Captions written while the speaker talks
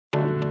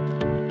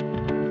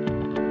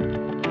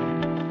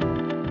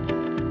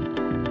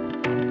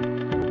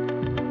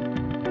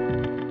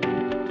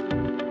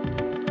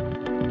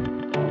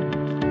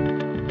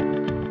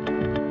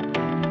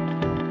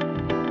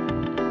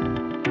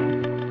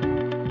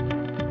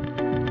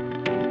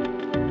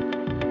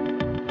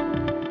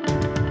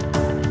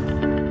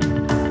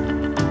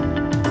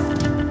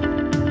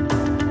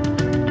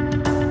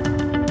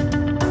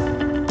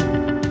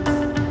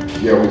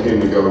Yeah, we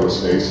came together with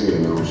Stacy,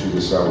 and she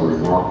just had a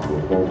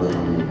remarkable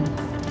program in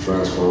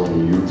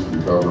transforming youth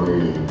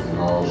recovery and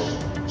all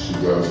she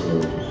does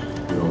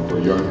for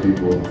young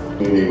people.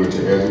 Being able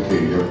to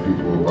educate young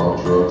people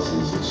about drugs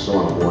is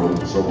so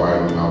important, so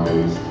vital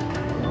nowadays.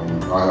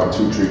 I have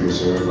 2 treatment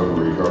centers. I'm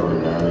a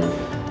recovering addict.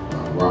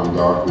 Ron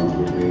Doc, who's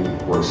with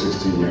me, worked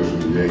 16 years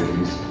with the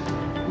Yankees.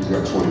 He's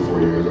got 24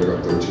 years. I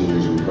got 13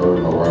 years of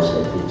recovery. My wife's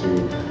got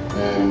 15.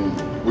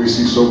 And we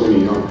see so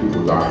many young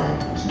people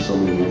dying. We see so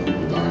many young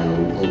people dying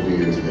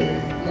ODing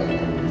today than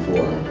ever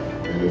before.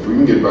 And if we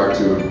can get back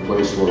to a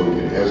place where we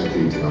can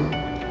educate them,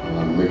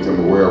 make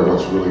them aware of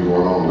what's really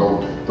going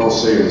on. Don't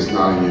say it's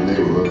not in your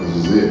neighborhood,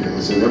 because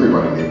it's in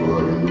everybody's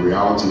neighborhood. And the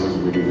reality is,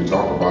 we need to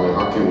talk about it.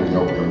 How can we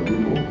help young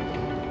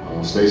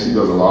people? Stacy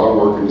does a lot of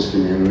work in this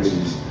community.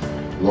 She's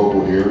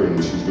local here,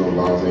 and she's doing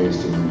a lot of things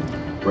to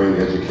bring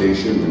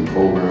education and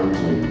programs,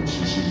 and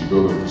she's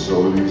building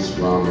facilities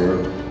around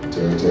here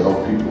to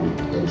help people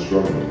that are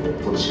struggling.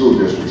 For the school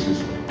district,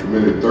 she's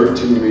committed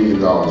 $13 million,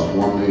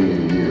 $1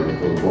 million a year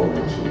for the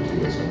programs for the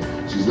kids.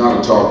 And she's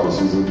not a talker,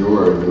 she's a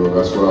doer.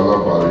 That's what I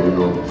love about her.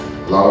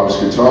 A lot of us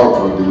can talk,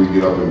 but do we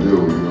get up and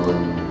do?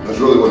 And that's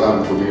really what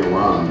happened for me and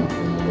Ron.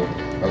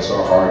 That's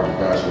our heart and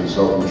passion, is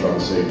helping try to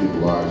save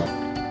people's lives.